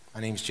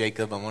My name's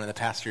Jacob. I'm one of the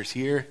pastors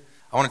here.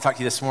 I want to talk to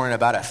you this morning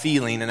about a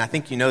feeling, and I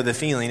think you know the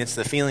feeling. It's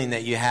the feeling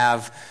that you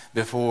have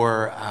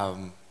before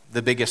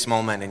the biggest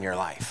moment in your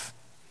life.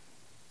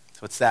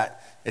 So it's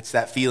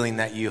that feeling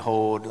that you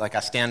hold. Like I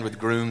stand with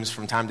grooms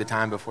from time to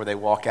time before they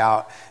walk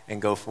out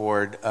and go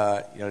forward,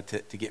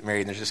 to get married.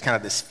 And there's just kind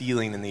of this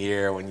feeling in the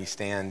air when you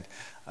stand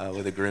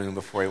with a groom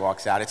before he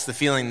walks out. It's the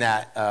feeling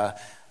that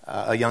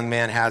a young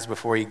man has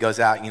before he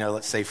goes out,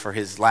 let's say for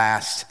his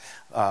last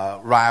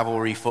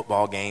rivalry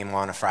football game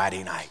on a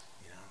Friday night.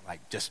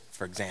 Like just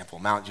for example,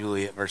 Mount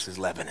Juliet versus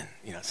Lebanon,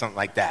 something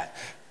like that.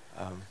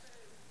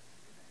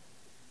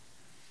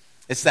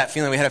 It's that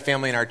feeling. We had a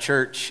family in our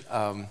church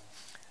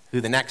who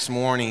the next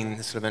morning,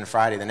 this would have been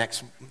Friday,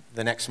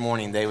 the next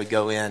morning they would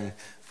go in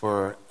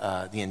for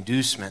the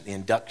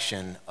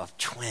induction of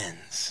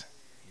twins.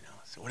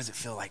 So what does it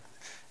feel like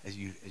as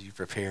you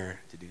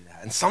prepare to do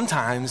that? And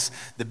sometimes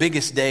the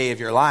biggest day of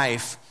your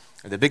life,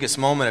 or the biggest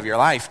moment of your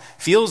life,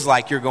 feels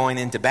like you're going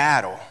into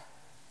battle.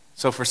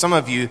 So for some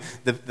of you,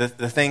 the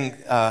thing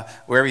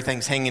where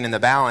everything's hanging in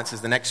the balance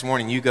is the next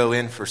morning you go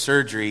in for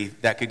surgery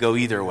that could go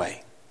either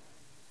way.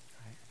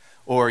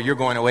 Or you're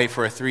going away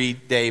for a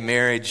 3-day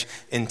marriage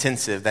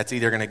intensive that's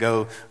either going to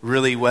go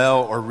really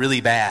well or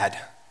really bad.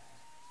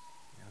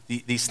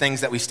 These things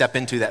that we step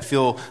into that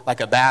feel like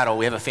a battle.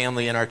 We have a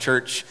family in our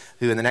church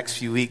who in the next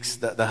few weeks,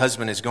 the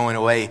husband is going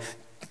away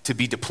to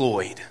be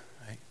deployed,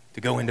 right?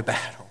 To go into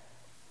battle.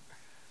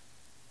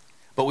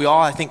 But we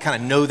all, I think,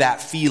 kind of know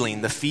that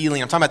feeling. I'm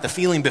talking about the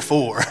feeling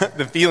before,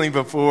 the feeling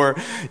before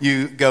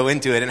you go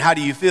into it. And how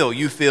do you feel?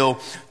 You feel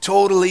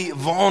totally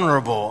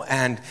vulnerable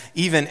and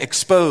even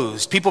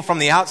exposed. People from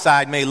the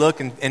outside may look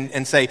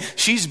and say,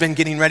 she's been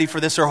getting ready for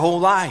this her whole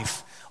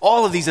life.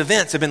 All of these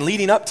events have been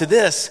leading up to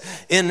this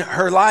in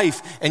her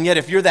life. And yet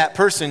if you're that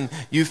person,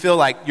 you feel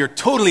like you're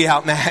totally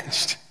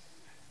outmatched.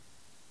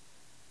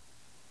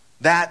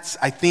 That's,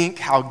 I think,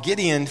 how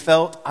Gideon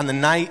felt on the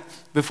night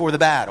before the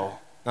battle.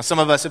 Now, some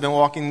of us have been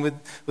walking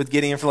with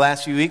Gideon for the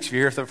last few weeks. If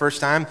you're here for the first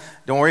time,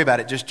 don't worry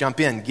about it. Just jump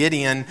in.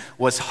 Gideon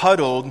was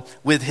huddled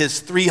with his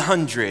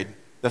 300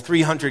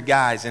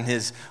 guys in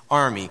his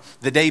army.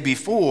 The day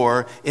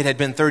before, it had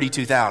been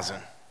 32,000.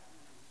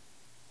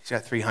 He's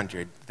got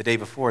 300. The day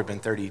before had been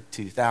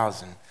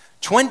 32,000.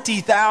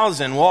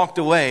 20,000 walked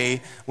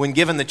away when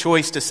given the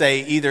choice to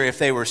say either if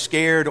they were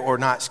scared or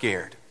not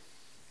scared.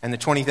 And the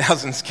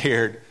 20,000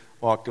 scared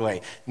walked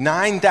away.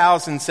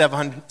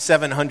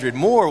 9,700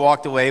 more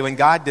walked away when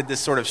God did this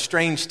sort of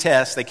strange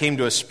test. They came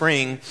to a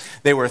spring.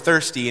 They were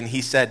thirsty, and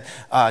he said,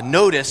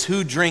 notice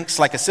who drinks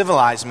like a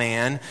civilized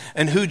man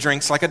and who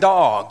drinks like a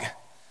dog.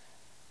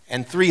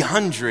 And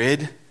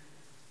 300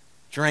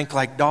 drank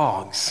like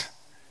dogs.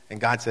 And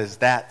God says,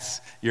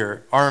 that's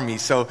your army.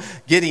 So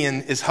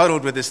Gideon is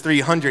huddled with his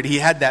 300. He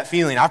had that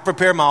feeling. I've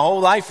prepared my whole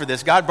life for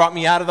this. God brought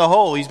me out of the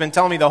hole. He's been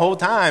telling me the whole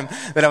time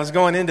that I was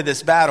going into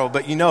this battle.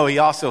 But he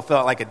also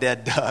felt like a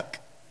dead duck.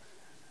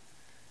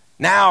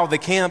 Now the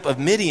camp of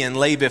Midian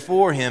lay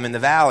before him in the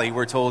valley,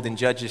 we're told in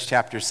Judges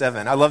chapter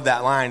 7. I love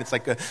that line. It's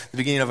like the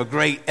beginning of a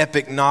great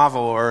epic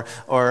novel or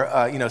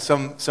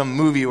some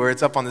movie where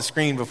it's up on the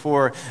screen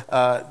before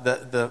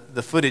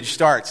the footage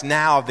starts.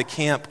 Now the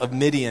camp of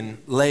Midian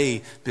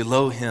lay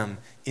below him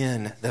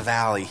in the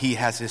valley. He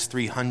has his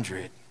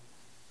 300.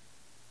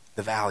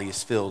 The valley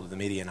is filled with the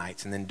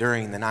Midianites. And then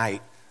during the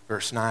night,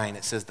 verse 9,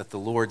 it says that the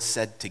Lord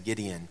said to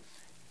Gideon,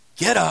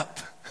 get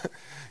up.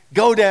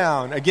 Go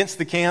down against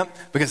the camp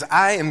because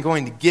I am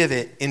going to give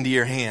it into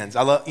your hands.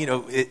 I love,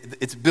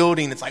 it's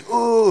building. It's like,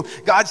 ooh,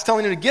 God's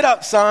telling you to get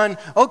up, son.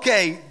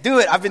 Okay, do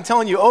it. I've been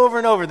telling you over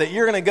and over that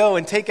you're going to go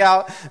and take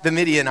out the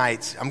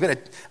Midianites. I'm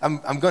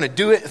going to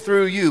do it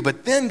through you.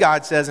 But then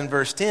God says in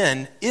verse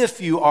 10,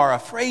 if you are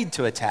afraid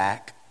to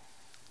attack,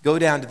 go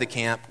down to the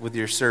camp with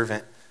your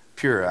servant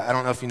Purah. I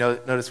don't know if you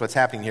notice what's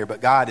happening here,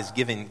 but God is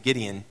giving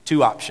Gideon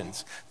two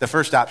options. The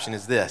first option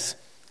is this: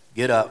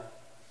 get up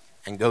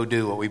and go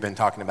do what we've been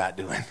talking about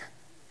doing.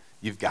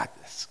 You've got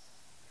this.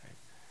 Right?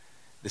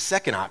 The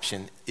second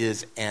option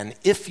is an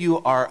if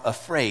you are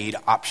afraid,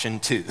 option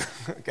 2.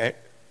 Okay?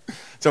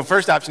 So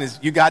first option is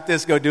you got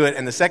this, go do it.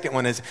 And the second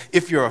one is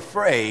if you're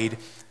afraid,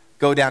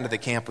 go down to the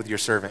camp with your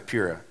servant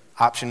Purah.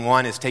 Option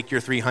 1 is take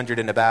your 300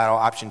 into battle.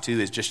 Option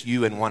 2 is just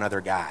you and one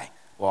other guy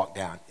walk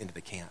down into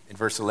the camp. In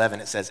verse 11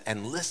 it says,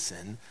 and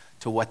listen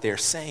to what they're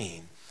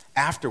saying.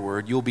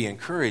 Afterward, you'll be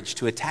encouraged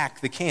to attack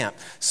the camp.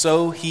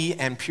 So he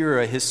and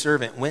Purah, his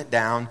servant, went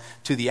down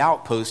to the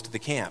outpost of the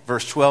camp.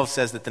 Verse 12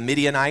 says that the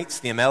Midianites,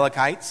 the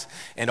Amalekites,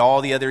 and all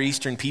the other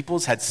eastern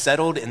peoples had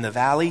settled in the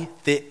valley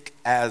thick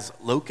as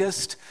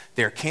locusts.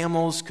 Their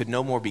camels could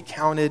no more be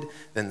counted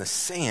than the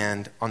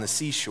sand on the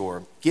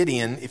seashore.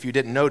 Gideon, if you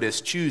didn't notice,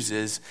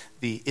 chooses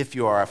the if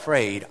you are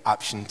afraid,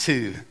 option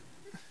 2.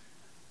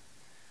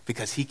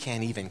 Because he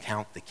can't even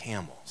count the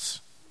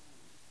camels.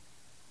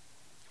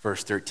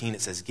 Verse 13,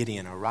 it says,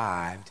 Gideon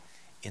arrived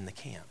in the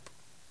camp.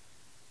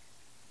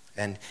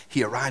 And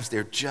he arrives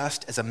there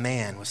just as a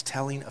man was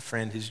telling a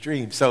friend his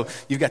dream. So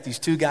you've got these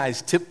two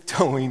guys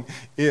tiptoeing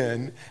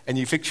in, and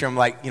you picture them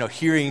like,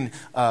 hearing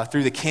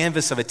through the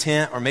canvas of a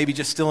tent, or maybe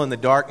just still in the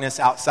darkness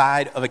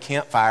outside of a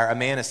campfire. A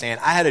man is saying,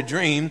 I had a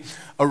dream.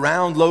 A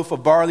round loaf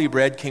of barley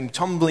bread came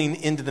tumbling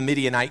into the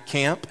Midianite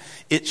camp.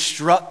 It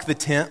struck the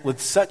tent with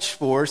such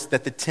force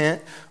that the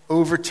tent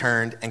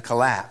overturned and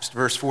collapsed.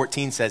 Verse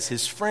 14 says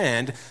his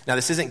friend, now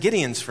this isn't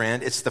Gideon's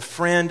friend, it's the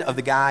friend of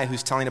the guy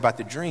who's telling about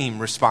the dream,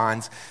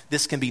 responds,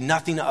 this can be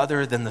nothing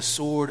other than the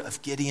sword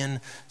of Gideon,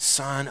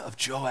 son of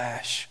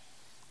Joash,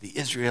 the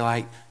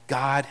Israelite.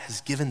 God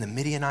has given the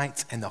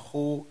Midianites and the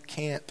whole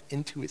camp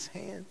into his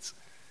hands.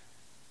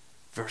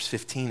 Verse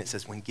 15, it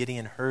says, when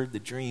Gideon heard the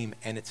dream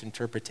and its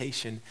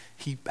interpretation,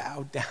 he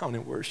bowed down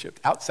and worshiped.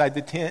 Outside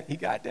the tent, he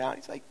got down.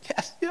 He's like,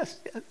 yes, yes,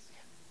 yes,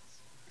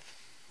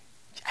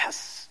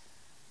 yes.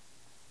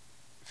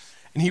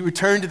 And he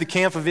returned to the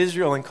camp of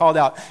Israel and called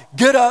out,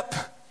 get up.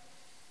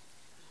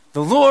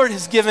 The Lord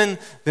has given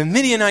the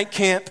Midianite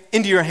camp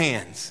into your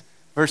hands.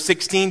 Verse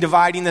 16,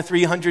 dividing the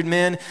 300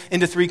 men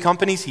into 3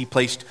 companies, he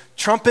placed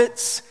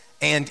trumpets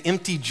and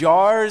empty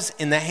jars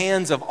in the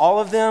hands of all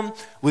of them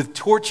with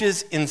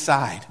torches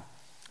inside.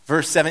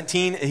 Verse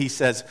 17, he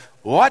says,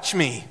 watch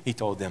me, he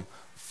told them.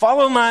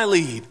 Follow my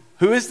lead.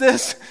 Who is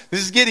this?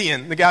 This is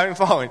Gideon, the guy I'm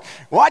following.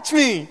 Watch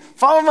me.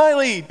 Follow my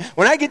lead.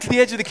 When I get to the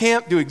edge of the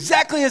camp, do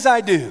exactly as I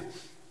do.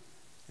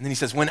 And then he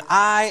says, when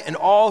I and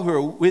all who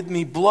are with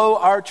me blow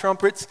our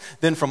trumpets,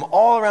 then from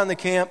all around the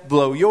camp,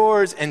 blow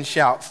yours and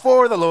shout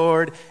for the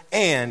Lord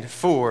and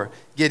for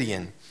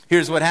Gideon.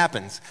 Here's what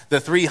happens.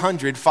 The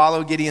 300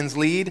 follow Gideon's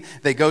lead.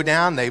 They go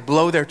down, they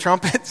blow their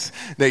trumpets,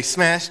 they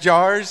smash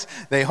jars,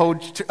 they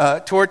hold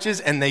torches,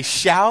 and they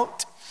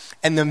shout.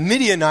 And the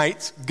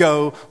Midianites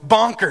go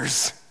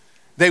bonkers.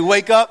 They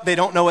wake up, they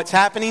don't know what's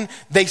happening.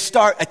 They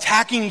start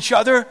attacking each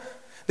other.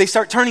 They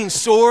start turning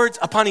swords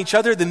upon each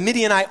other. The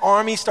Midianite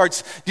army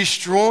starts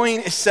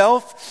destroying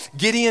itself.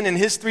 Gideon and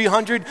his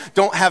 300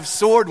 don't have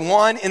sword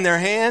one in their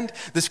hand.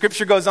 The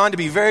scripture goes on to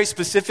be very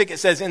specific. It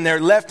says in their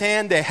left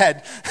hand they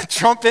had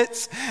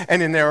trumpets,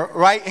 and in their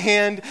right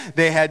hand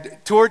they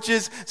had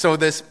torches. So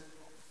this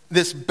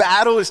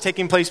battle is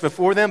taking place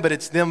before them, but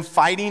it's them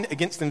fighting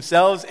against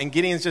themselves, and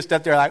Gideon's just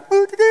up there like,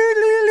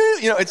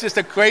 it's just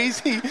a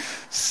crazy,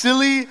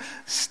 silly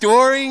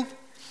story.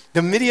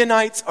 The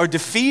Midianites are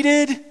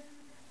defeated,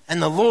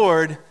 and the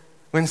Lord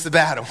wins the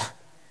battle.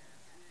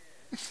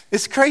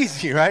 It's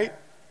crazy, right?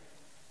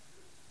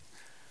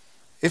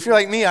 If you're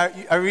like me,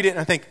 I read it and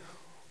I think,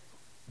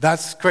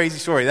 that's a crazy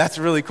story. That's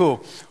really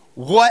cool.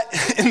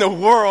 What in the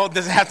world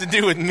does it have to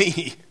do with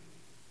me?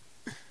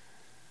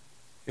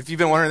 If you've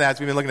been wondering that,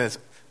 we've been looking at this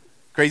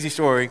crazy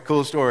story,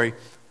 cool story.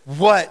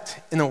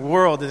 What in the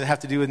world does it have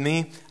to do with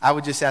me? I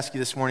would just ask you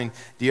this morning,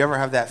 do you ever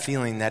have that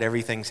feeling that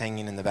everything's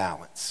hanging in the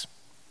balance?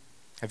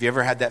 Have you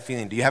ever had that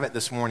feeling? Do you have it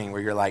this morning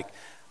where you're like,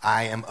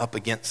 I am up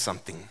against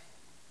something?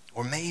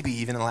 Or maybe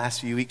even in the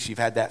last few weeks, you've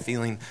had that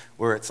feeling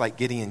where it's like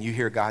Gideon, you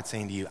hear God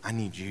saying to you, I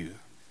need you.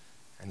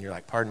 And you're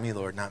like, pardon me,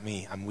 Lord, not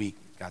me. I'm weak.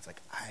 God's like,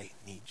 I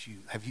need you.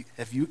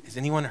 Has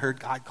anyone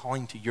heard God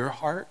calling to your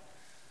heart,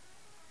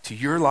 to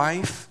your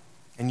life?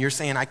 And you're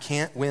saying, I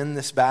can't win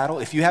this battle?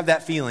 If you have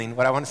that feeling,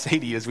 what I want to say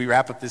to you as we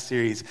wrap up this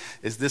series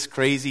is this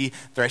crazy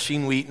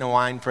threshing wheat in a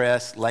wine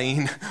press,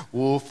 laying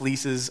wool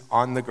fleeces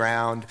on the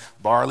ground,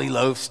 barley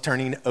loaves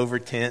turning over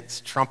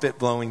tents, trumpet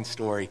blowing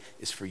story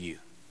is for you.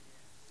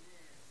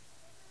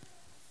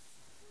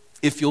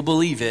 If you'll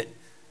believe it,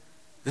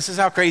 this is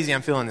how crazy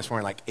I'm feeling this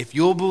morning. Like, if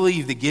you'll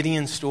believe the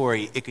Gideon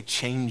story, it could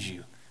change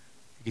you.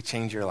 It could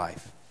change your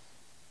life.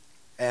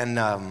 And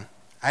I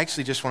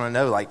actually just want to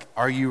know, like,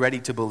 are you ready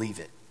to believe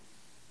it?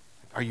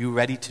 Are you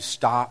ready to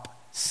stop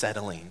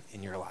settling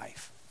in your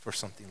life for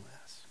something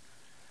less?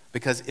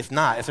 Because if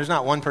there's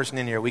not one person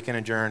in here, we can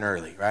adjourn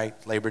early, right?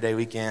 Labor Day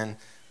weekend,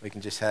 we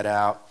can just head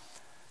out.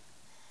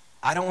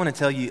 I'm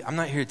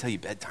not here to tell you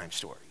bedtime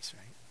stories,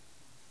 right?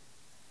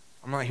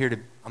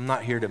 I'm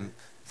not here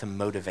to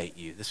motivate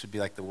you. This would be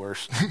like the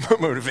worst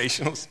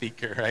motivational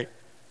speaker, right?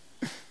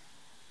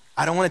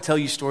 I don't want to tell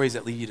you stories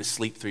that lead you to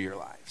sleep through your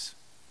lives.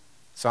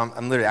 So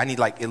I need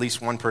like at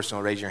least one person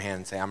will raise your hand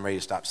and say, I'm ready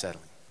to stop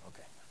settling.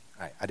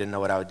 I didn't know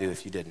what I would do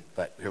if you didn't,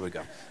 but here we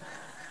go.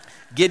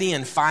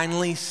 Gideon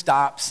finally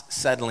stops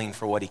settling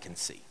for what he can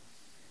see.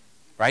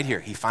 Right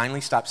here, he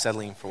finally stops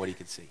settling for what he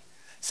could see.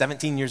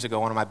 17 years ago,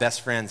 one of my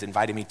best friends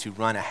invited me to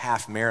run a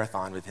half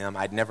marathon with him.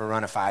 I'd never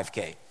run a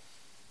 5K.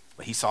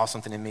 But he saw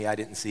something in me I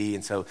didn't see,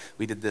 and so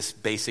we did this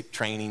basic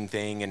training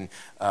thing, and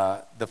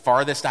the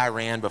farthest I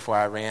ran before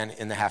I ran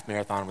in the half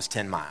marathon was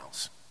 10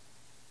 miles.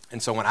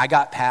 And so when I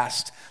got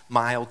past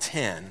mile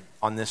 10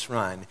 on this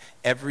run,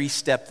 every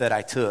step that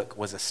I took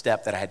was a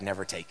step that I had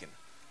never taken.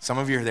 Some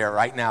of you are there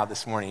right now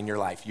this morning in your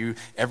life.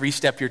 Every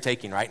step you're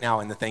taking right now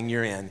in the thing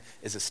you're in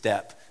is a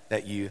step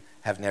that you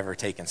have never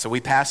taken. So we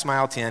passed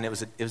mile 10. It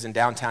was in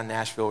downtown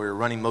Nashville. We were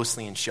running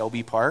mostly in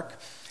Shelby Park.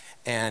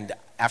 And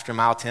after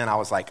mile 10, I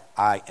was like,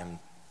 I am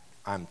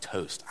I'm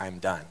toast. I'm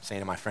done.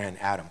 Saying to my friend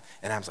Adam.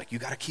 And Adam's like, you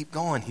got to keep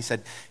going. He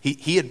said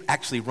he had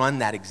actually run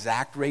that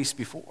exact race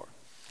before.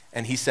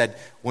 And he said,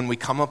 when we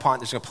come upon,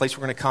 there's a place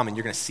we're going to come and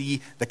you're going to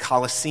see the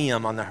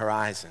Coliseum on the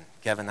horizon.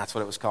 Kevin, that's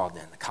what it was called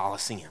then, the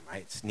Coliseum,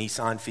 right? It's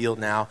Nissan Field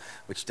now,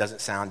 which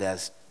doesn't sound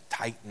as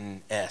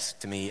Titan-esque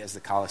to me as the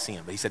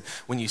Coliseum. But he said,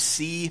 when you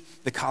see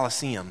the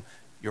Coliseum,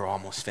 you're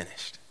almost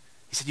finished.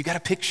 He said, you got to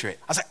picture it.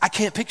 I was like, I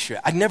can't picture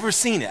it. I'd never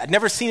seen it. I'd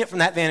never seen it from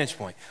that vantage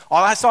point.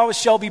 All I saw was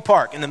Shelby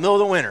Park in the middle of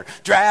the winter.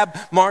 Drab,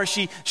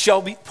 marshy,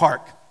 Shelby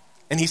Park.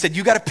 And he said,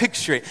 you got to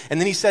picture it. And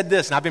then he said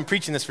this, and I've been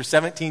preaching this for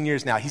 17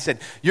 years now. He said,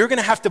 you're going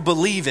to have to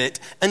believe it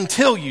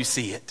until you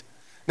see it.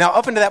 Now,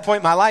 up until that point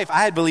in my life,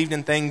 I had believed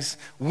in things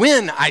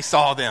when I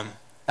saw them.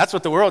 That's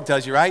what the world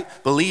tells you, right?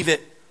 Believe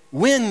it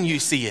when you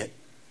see it.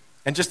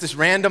 And just this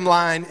random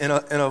line in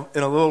a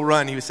little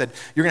run, he said,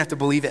 you're going to have to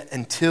believe it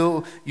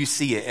until you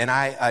see it. And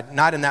I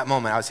not in that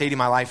moment. I was hating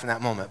my life in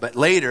that moment. But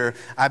later,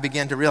 I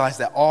began to realize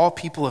that all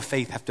people of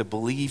faith have to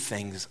believe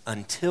things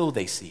until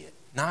they see it,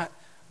 not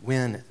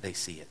when they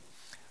see it.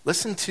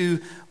 Listen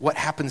to what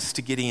happens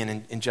to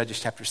Gideon in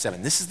Judges chapter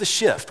 7. This is the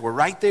shift. We're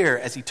right there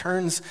as he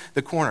turns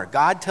the corner.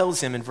 God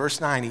tells him in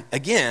verse 9,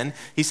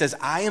 he says,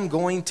 I am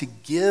going to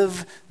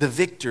give the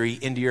victory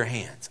into your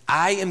hands.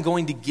 I am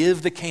going to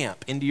give the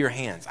camp into your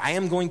hands. I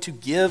am going to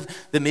give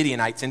the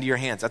Midianites into your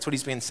hands. That's what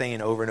he's been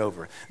saying over and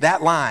over.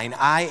 That line,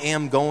 I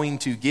am going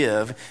to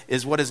give,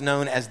 is what is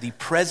known as the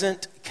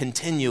present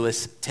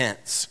continuous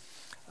tense.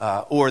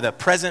 Or the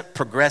present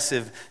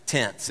progressive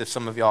tense, if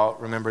some of y'all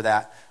remember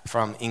that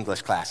from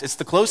English class. It's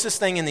the closest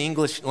thing in the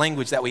English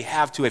language that we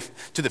have to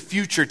the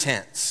future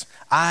tense.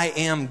 I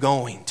am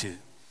going to.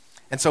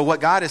 And so what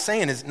God is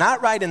saying is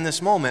not right in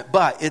this moment,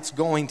 but it's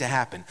going to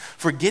happen.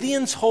 For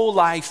Gideon's whole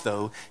life,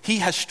 though, he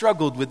has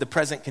struggled with the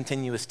present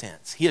continuous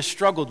tense. He has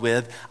struggled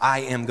with,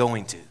 I am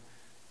going to.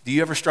 Do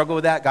you ever struggle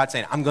with that? God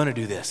saying, I'm going to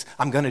do this.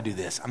 I'm going to do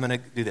this. I'm going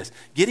to do this.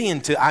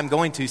 Gideon to I'm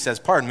going to says,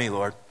 pardon me,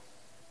 Lord.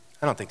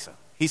 I don't think so.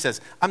 He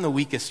says, I'm the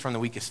weakest from the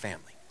weakest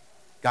family.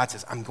 God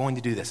says, I'm going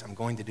to do this. I'm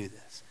going to do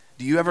this.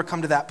 Do you ever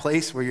come to that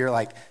place where you're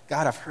like,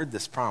 God, I've heard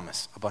this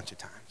promise a bunch of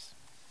times.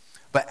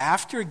 But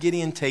after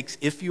Gideon takes,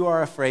 if you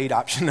are afraid,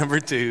 option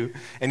number 2,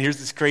 and here's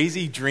this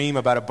crazy dream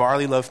about a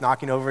barley loaf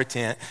knocking over a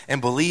tent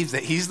and believes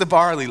that he's the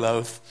barley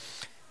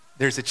loaf,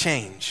 there's a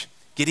change.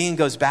 Gideon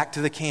goes back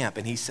to the camp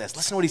and he says,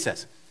 listen to what he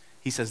says.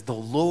 He says, the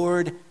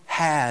Lord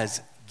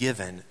has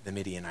given the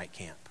Midianite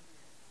camp.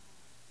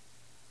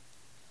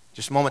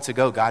 Just moments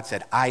ago, God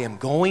said, I am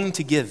going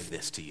to give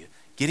this to you.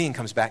 Gideon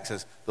comes back and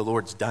says, the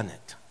Lord's done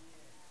it.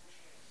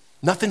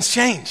 Nothing's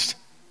changed.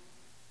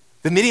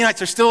 The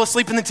Midianites are still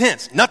asleep in the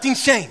tents.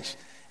 Nothing's changed.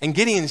 And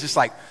Gideon's just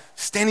like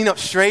standing up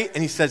straight,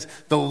 and he says,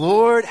 the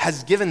Lord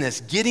has given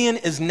this. Gideon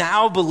is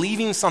now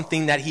believing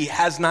something that he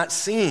has not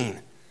seen.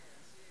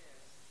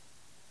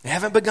 They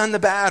haven't begun the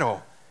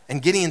battle, and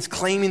Gideon's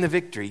claiming the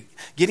victory.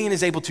 Gideon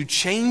is able to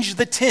change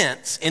the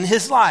tense in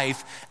his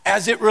life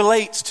as it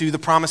relates to the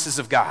promises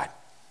of God.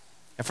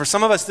 And for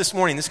some of us this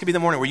morning, this could be the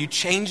morning where you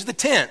change the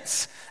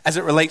tense as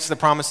it relates to the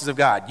promises of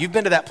God. You've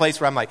been to that place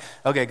where I'm like,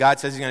 okay, God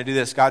says he's going to do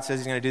this. God says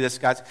he's going to do this.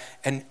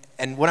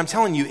 And what I'm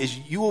telling you is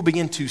you will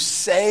begin to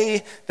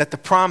say that the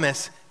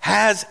promise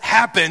has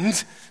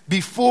happened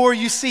before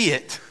you see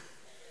it.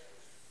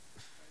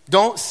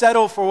 Don't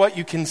settle for what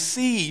you can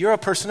see. You're a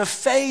person of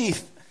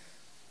faith.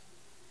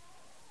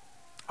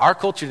 Our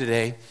culture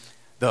today,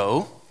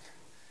 though,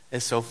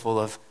 is so full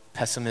of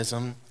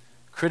pessimism,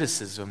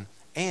 criticism,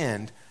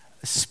 and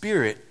a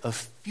spirit of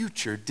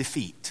future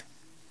defeat.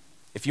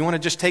 If you want to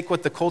just take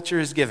what the culture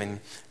is giving,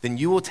 then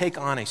you will take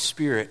on a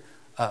spirit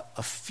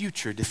of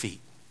future defeat.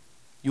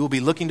 You will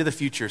be looking to the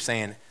future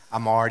saying,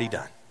 I'm already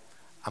done.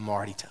 I'm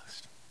already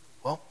toast.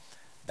 Well,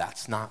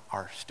 that's not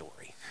our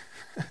story.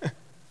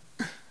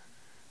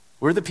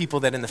 We're the people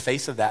that in the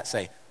face of that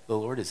say, the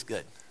Lord is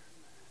good.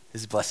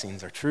 His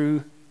blessings are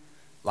true.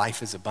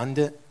 Life is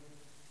abundant.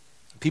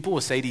 People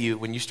will say to you,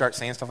 when you start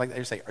saying stuff like that,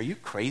 you say, are you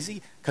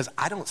crazy? Because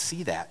I don't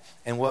see that.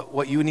 And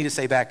what you need to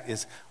say back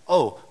is,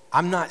 oh,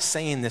 I'm not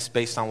saying this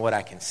based on what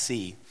I can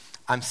see.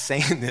 I'm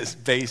saying this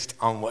based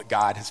on what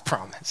God has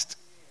promised.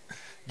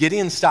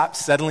 Gideon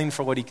stops settling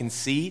for what he can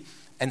see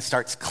and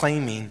starts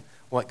claiming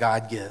what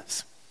God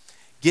gives.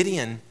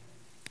 Gideon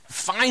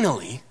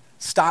finally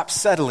stops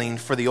settling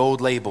for the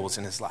old labels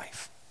in his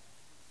life.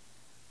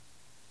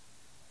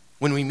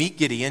 When we meet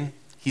Gideon,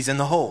 he's in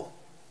the hole.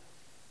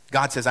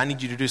 God says, I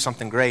need you to do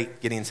something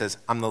great. Gideon says,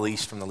 I'm the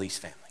least from the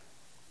least family.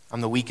 I'm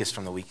the weakest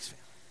from the weakest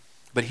family.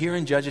 But here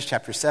in Judges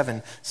chapter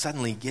 7,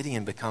 suddenly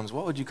Gideon becomes,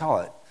 what would you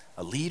call it?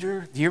 A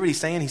leader? Do you hear what he's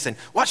saying? He's saying,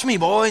 watch me,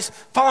 boys.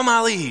 Follow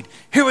my lead.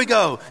 Here we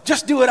go.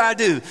 Just do what I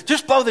do.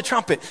 Just blow the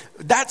trumpet.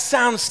 That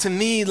sounds to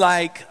me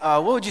like,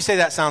 what would you say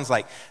that sounds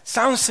like?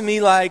 Sounds to me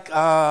like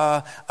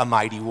a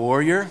mighty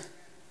warrior.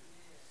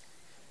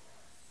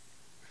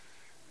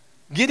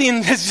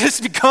 Gideon has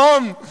just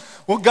become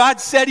what God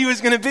said he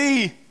was going to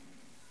be.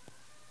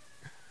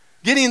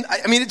 Gideon,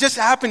 it just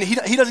happened. He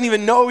doesn't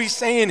even know he's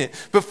saying it.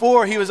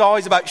 Before, he was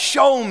always about,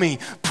 show me,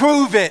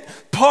 prove it,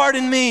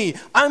 pardon me.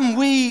 I'm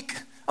weak.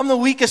 I'm the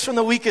weakest from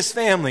the weakest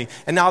family.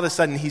 And now all of a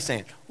sudden he's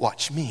saying,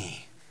 watch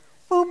me.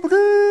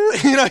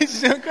 You know, he's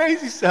doing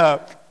crazy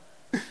stuff.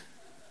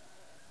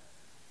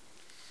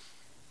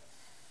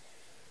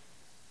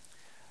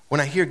 When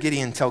I hear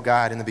Gideon tell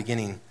God in the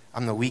beginning,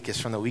 I'm the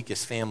weakest from the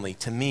weakest family,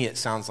 to me it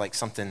sounds like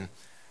something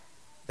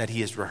that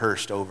he has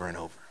rehearsed over and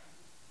over.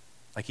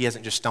 Like he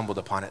hasn't just stumbled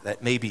upon it,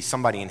 that maybe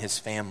somebody in his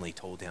family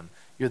told him,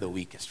 you're the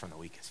weakest from the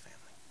weakest family.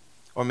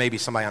 Or maybe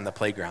somebody on the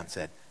playground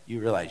said, you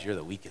realize you're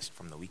the weakest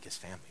from the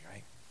weakest family,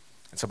 right?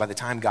 And so by the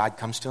time God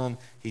comes to him,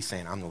 he's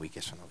saying, I'm the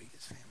weakest from the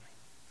weakest family.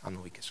 I'm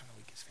the weakest from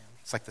the weakest family.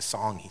 It's like the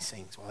song he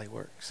sings while he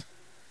works.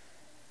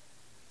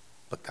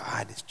 But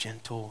God is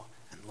gentle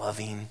and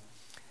loving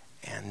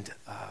and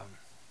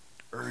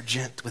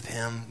urgent with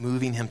him,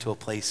 moving him to a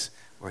place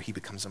where he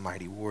becomes a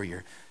mighty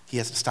warrior. He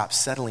hasn't stopped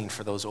settling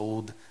for those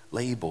old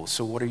labels.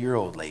 So what are your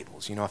old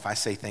labels? You know, if I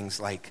say things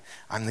like,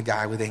 I'm the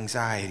guy with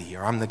anxiety,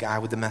 or I'm the guy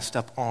with the messed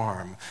up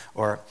arm,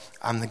 or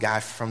I'm the guy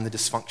from the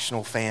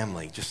dysfunctional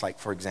family, just like,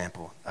 for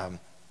example,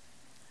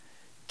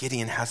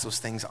 Gideon has those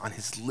things on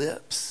his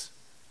lips.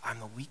 I'm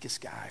the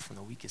weakest guy from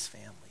the weakest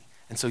family.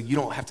 And so you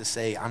don't have to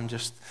say, I'm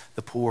just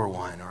the poor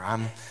one, or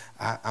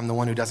I'm the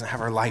one who doesn't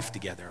have her life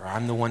together, or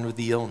I'm the one with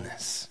the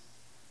illness.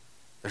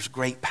 There's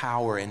great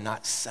power in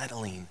not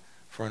settling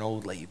for an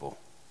old label.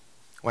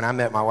 When I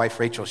met my wife,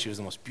 Rachel, she was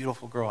the most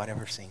beautiful girl I'd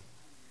ever seen.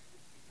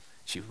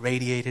 She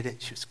radiated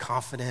it. She was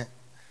confident.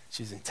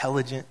 She was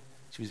intelligent.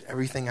 She was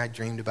everything I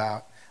dreamed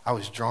about. I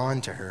was drawn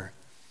to her.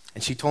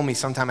 And she told me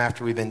sometime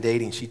after we've been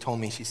dating, she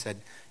said,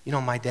 you know,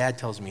 my dad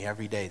tells me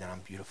every day that I'm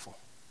beautiful.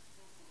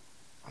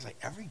 I was like,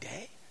 every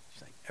day?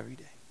 She's like, every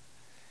day.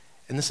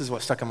 And this is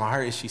what stuck in my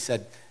heart is she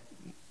said,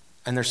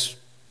 and there's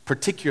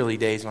particularly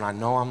days when I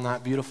know I'm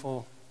not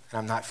beautiful and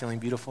I'm not feeling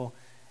beautiful,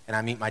 and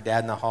I meet my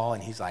dad in the hall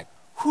and he's like,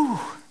 whew,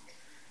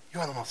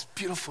 you're the most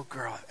beautiful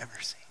girl I've ever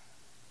seen.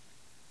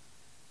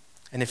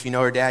 And if you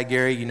know her dad,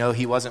 Gary, you know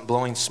he wasn't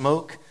blowing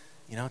smoke,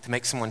 you know, to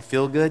make someone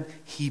feel good.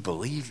 He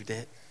believed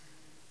it.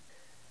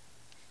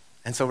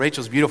 And so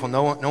Rachel's beautiful.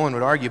 No one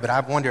would argue, but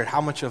I've wondered how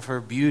much of her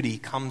beauty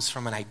comes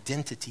from an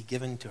identity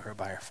given to her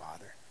by her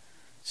father,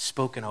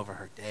 spoken over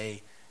her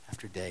day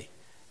after day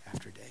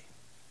after day.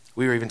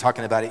 We were even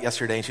talking about it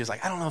yesterday, and she was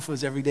like, I don't know if it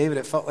was every day, but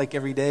it felt like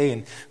every day.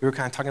 And we were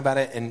kind of talking about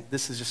it, and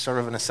this is just sort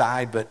of an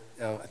aside, but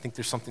I think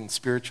there's something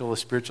spiritual, a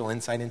spiritual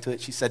insight into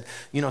it. She said,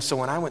 you know, so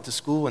when I went to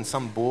school and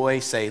some boy,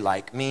 say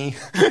like me,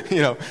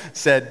 you know,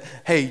 said,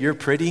 hey, you're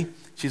pretty.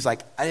 She's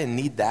like, I didn't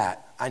need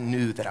that. I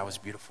knew that I was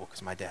beautiful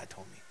because my dad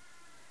told me.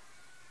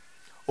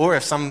 Or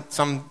if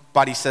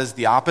somebody says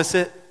the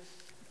opposite,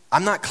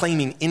 I'm not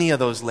claiming any of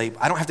those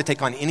labels. I don't have to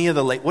take on any of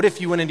the labels. What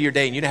if you went into your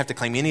day and you didn't have to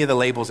claim any of the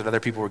labels that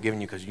other people were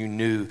giving you because you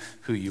knew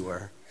who you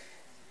were?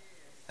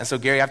 And so,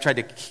 Gary, I've tried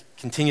to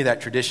continue that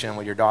tradition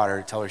with your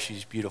daughter, tell her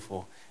she's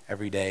beautiful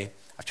every day.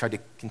 I've tried to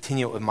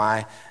continue it with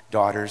my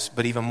daughters,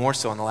 but even more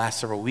so in the last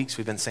several weeks,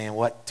 we've been saying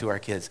what to our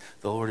kids?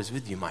 The Lord is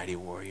with you, mighty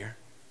warrior.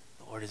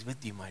 The Lord is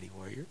with you, mighty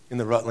warrior. In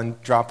the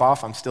Rutland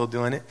drop-off, I'm still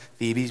doing it.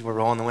 Phoebe's, we're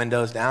rolling the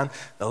windows down.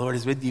 The Lord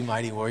is with you,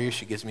 mighty warrior.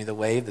 She gives me the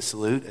wave, the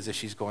salute, as if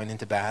she's going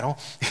into battle,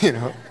 you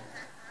know.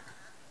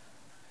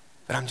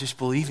 But I'm just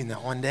believing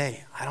that one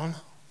day, I don't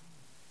know.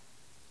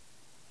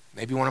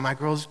 Maybe one of my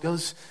girls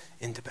goes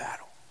into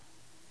battle.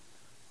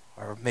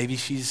 Or maybe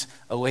she's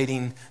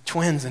awaiting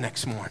twins the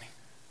next morning.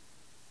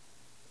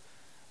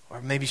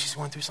 Or maybe she's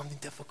going through something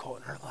difficult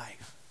in her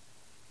life.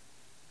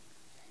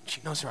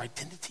 She knows her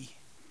identity.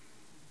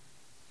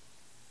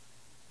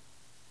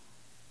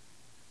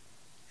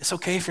 It's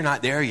okay if you're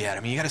not there yet.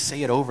 I mean, you got to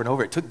say it over and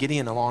over. It took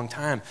Gideon a long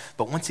time,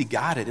 but once he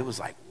got it, it was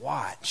like,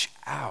 watch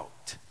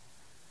out.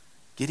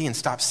 Gideon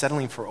stops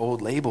settling for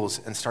old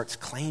labels and starts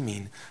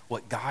claiming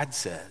what God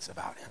says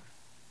about him.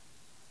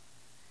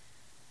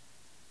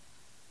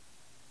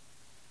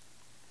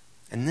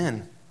 And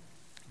then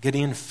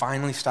Gideon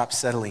finally stops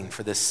settling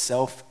for this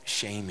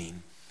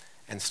self-shaming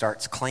and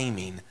starts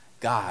claiming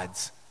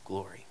God's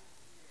glory.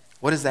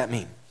 What does that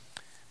mean?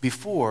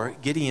 Before,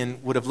 Gideon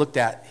would have looked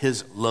at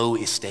his low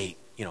estate,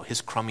 you know,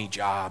 his crummy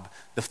job,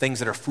 the things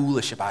that are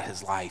foolish about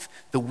his life,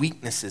 the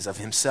weaknesses of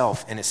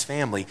himself and his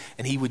family,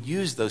 and he would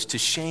use those to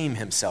shame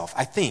himself.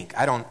 I think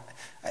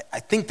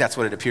that's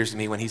what it appears to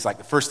me when he's like,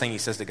 the first thing he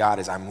says to God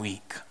is, I'm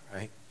weak,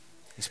 right?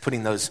 He's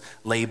putting those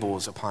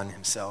labels upon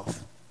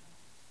himself.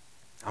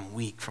 I'm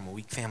weak from a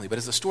weak family. But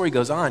as the story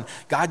goes on,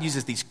 God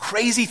uses these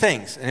crazy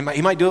things, and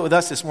he might do it with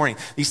us this morning,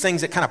 these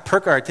things that kind of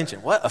perk our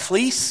attention. What, a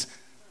fleece?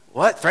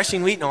 What,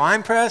 threshing wheat in a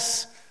wine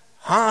press?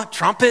 Huh?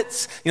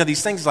 Trumpets? You know,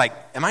 these things like,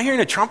 am I hearing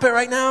a trumpet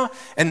right now?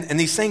 And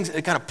these things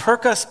kind of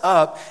perk us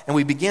up, and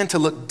we begin to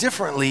look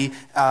differently.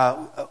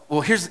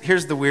 Well, here's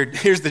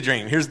the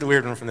dream. Here's the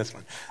weird one from this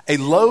one. A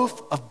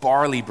loaf of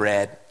barley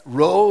bread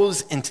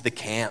rolls into the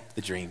camp,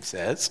 the dream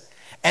says,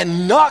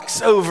 and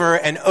knocks over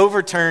and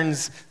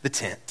overturns the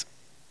tent.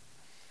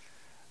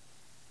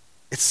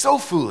 It's so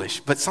foolish,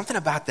 but something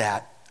about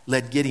that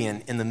led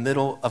Gideon in the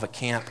middle of a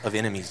camp of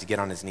enemies to get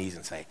on his knees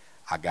and say,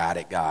 I got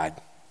it, God.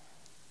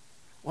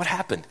 What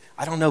happened?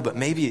 I don't know, but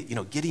maybe,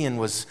 Gideon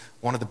was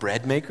one of the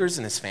bread makers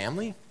in his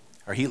family,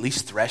 or he at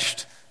least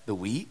threshed the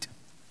wheat.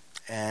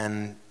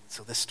 And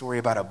so this story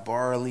about a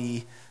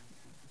barley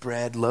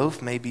bread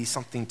loaf may be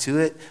something to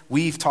it.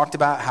 We've talked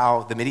about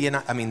how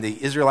the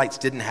Israelites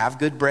didn't have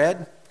good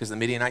bread because the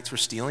Midianites were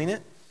stealing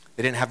it.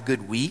 They didn't have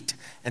good wheat.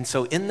 And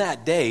so in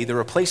that day, the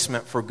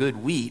replacement for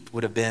good wheat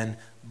would have been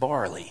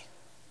barley.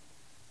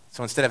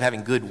 So instead of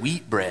having good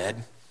wheat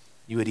bread,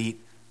 you would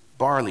eat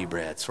barley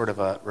bread, sort of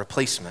a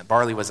replacement.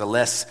 Barley was a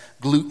less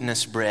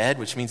glutinous bread,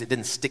 which means it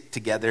didn't stick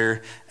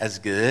together as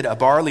good. A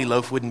barley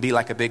loaf wouldn't be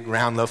like a big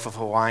round loaf of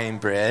Hawaiian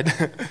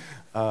bread,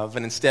 but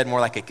instead more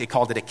like they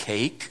called it a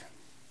cake,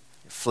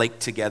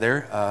 flaked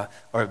together,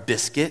 or a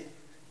biscuit.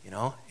 You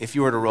know, if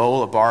you were to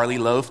roll a barley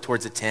loaf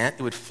towards a tent,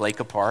 it would flake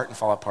apart and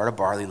fall apart. A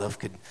barley loaf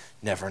could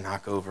never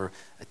knock over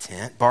a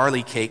tent.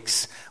 Barley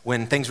cakes,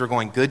 when things were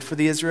going good for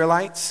the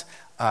Israelites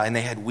and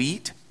they had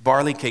wheat,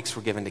 barley cakes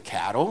were given to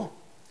cattle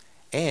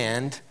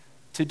and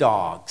to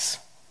dogs.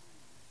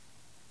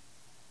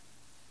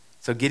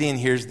 So Gideon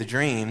hears the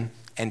dream,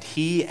 and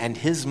he and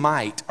his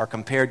might are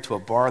compared to a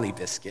barley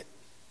biscuit.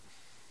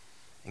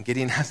 And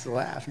Gideon has to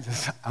laugh. He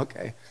says,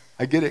 okay,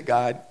 I get it,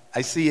 God.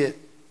 I see it.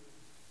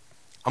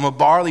 I'm a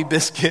barley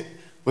biscuit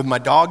with my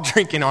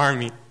dog-drinking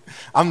army.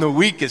 I'm the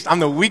weakest.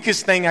 I'm the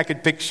weakest thing I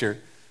could picture.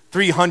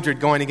 300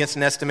 going against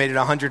an estimated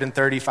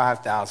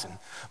 135,000.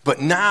 But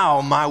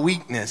now my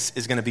weakness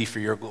is going to be for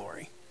your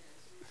glory.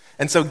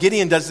 And so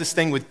Gideon does this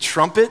thing with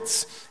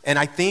trumpets, and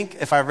I think,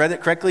 if I read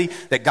it correctly,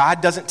 that God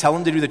doesn't tell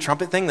him to do the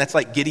trumpet thing. That's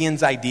like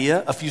Gideon's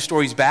idea. A few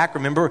stories back,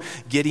 remember,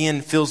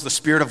 Gideon feels the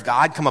Spirit of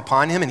God come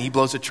upon him, and he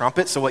blows a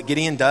trumpet. So what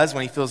Gideon does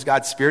when he feels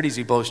God's Spirit is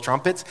he blows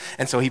trumpets,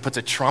 and so he puts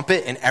a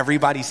trumpet in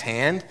everybody's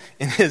hand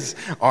in his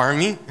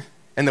army.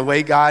 And the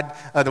way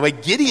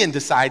Gideon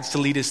decides to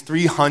lead his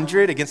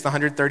 300 against the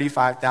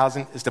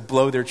 135,000 is to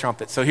blow their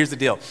trumpets. So here's the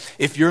deal.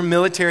 If your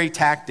military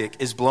tactic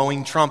is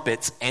blowing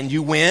trumpets and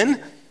you win,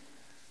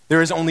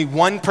 there is only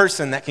one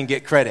person that can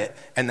get credit,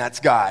 and that's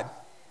God.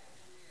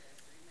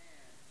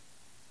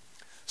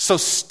 So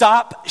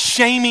stop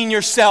shaming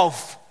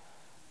yourself.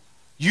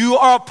 You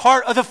are a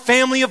part of the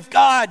family of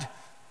God.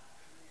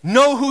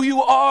 Know who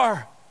you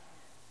are.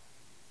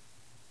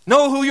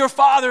 Know who your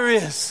Father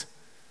is.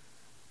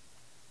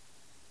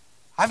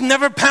 I've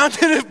never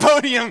pounded a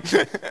podium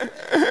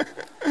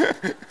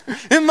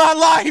in my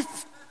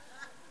life,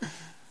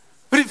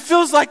 but it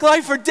feels like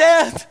life or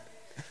death.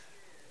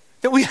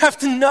 That we have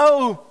to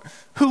know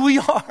who we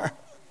are.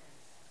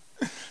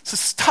 So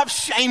stop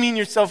shaming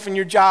yourself in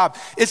your job.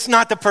 It's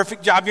not the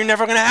perfect job. You're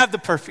never going to have the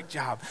perfect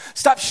job.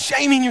 Stop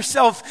shaming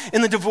yourself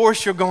in the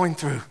divorce you're going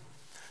through.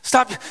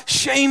 Stop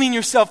shaming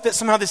yourself that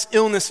somehow this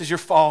illness is your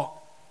fault.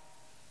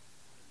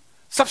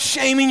 Stop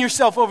shaming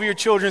yourself over your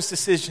children's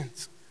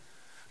decisions.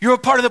 You're a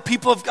part of the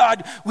people of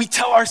God. We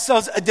tell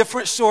ourselves a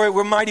different story.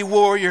 We're mighty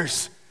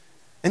warriors.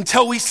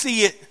 Until we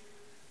see it.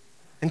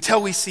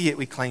 Until we see it,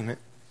 we claim it.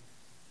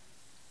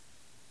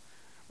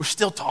 We're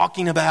still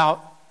talking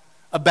about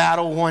a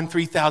battle won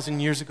 3,000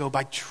 years ago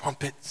by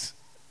trumpets.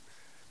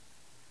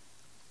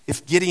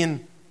 If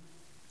Gideon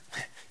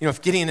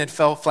had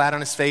fell flat on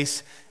his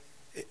face,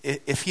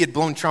 if he had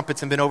blown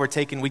trumpets and been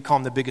overtaken, we'd call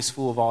him the biggest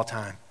fool of all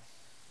time.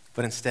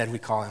 But instead, we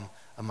call him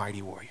a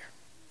mighty warrior.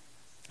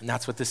 And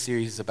that's what this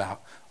series is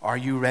about. Are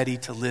you ready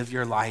to live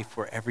your life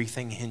where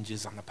everything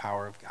hinges on the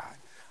power of God?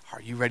 Are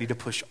you ready to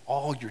push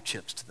all your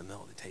chips to the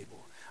middle of the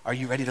table? Are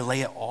you ready to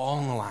lay it all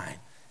on the line?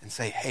 And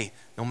say, hey,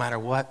 no matter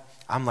what,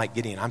 I'm like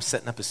Gideon. I'm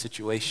setting up a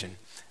situation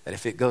that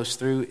if it goes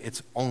through,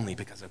 it's only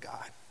because of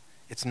God.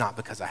 It's not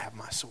because I have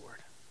my sword.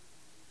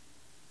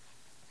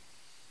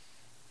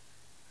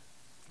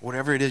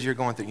 Whatever it is you're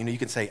going through, you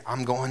can say,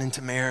 I'm going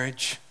into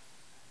marriage.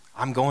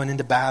 I'm going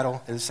into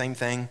battle. They're the same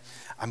thing.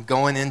 I'm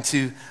going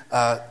into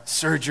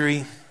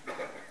surgery.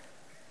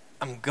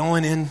 I'm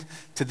going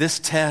into this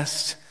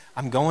test.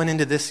 I'm going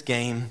into this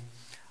game.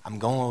 I'm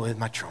going with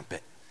my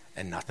trumpet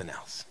and nothing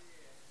else.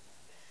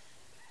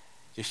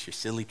 Just your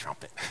silly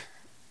trumpet.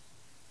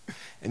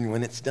 And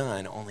when it's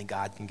done, only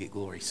God can get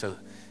glory. So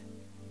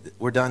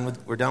we're done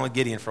with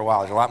Gideon for a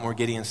while. There's a lot more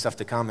Gideon stuff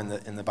to come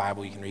in the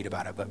Bible. You can read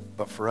about it.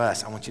 But for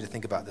us, I want you to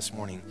think about this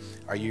morning.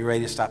 Are you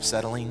ready to stop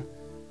settling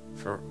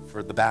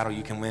for the battle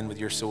you can win with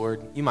your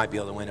sword? You might be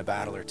able to win a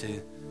battle or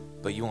two,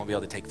 but you won't be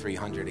able to take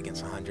 300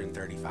 against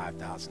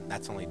 135,000.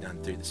 That's only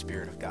done through the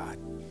Spirit of God.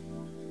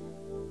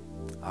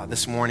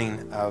 This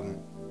morning,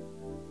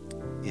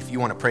 if you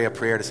want to pray a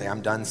prayer to say,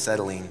 I'm done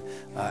settling,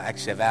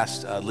 actually I've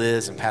asked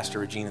Liz and Pastor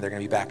Regina, they're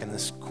going to be back in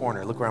this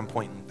corner. Look where I'm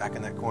pointing, back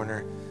in that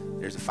corner.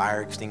 There's a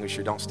fire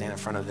extinguisher. Don't stand in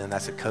front of them.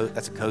 That's a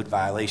code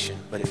violation.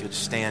 But if you'll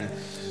just stand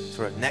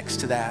sort of next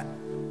to that,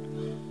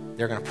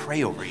 they're going to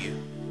pray over you.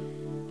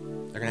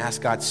 They're going to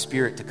ask God's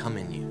Spirit to come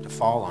in you, to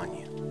fall on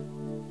you.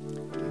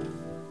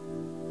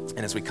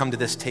 And as we come to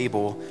this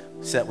table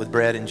set with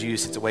bread and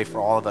juice, it's a way for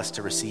all of us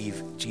to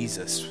receive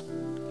Jesus.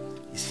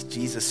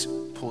 Jesus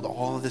pulled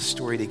all of this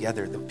story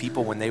together. The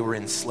people, when they were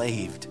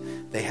enslaved,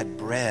 they had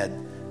bread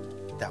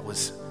that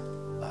was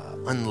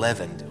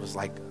unleavened. It was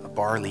like a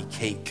barley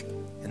cake.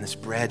 And this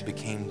bread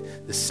became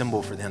the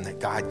symbol for them that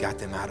God got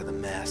them out of the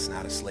mess and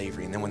out of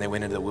slavery. And then when they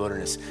went into the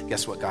wilderness,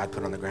 guess what God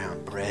put on the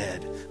ground?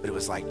 Bread. But it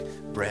was like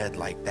bread,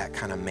 like that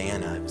kind of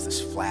manna. It was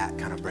this flat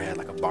kind of bread,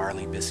 like a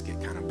barley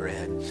biscuit kind of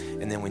bread.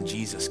 And then when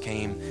Jesus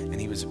came and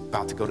he was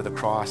about to go to the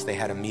cross, they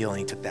had a meal and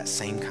he took that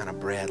same kind of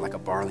bread, like a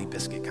barley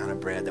biscuit kind of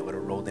bread that would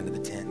have rolled into the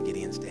tent in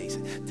Gideon's day. He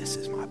said, this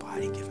is my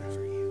body given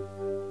for you.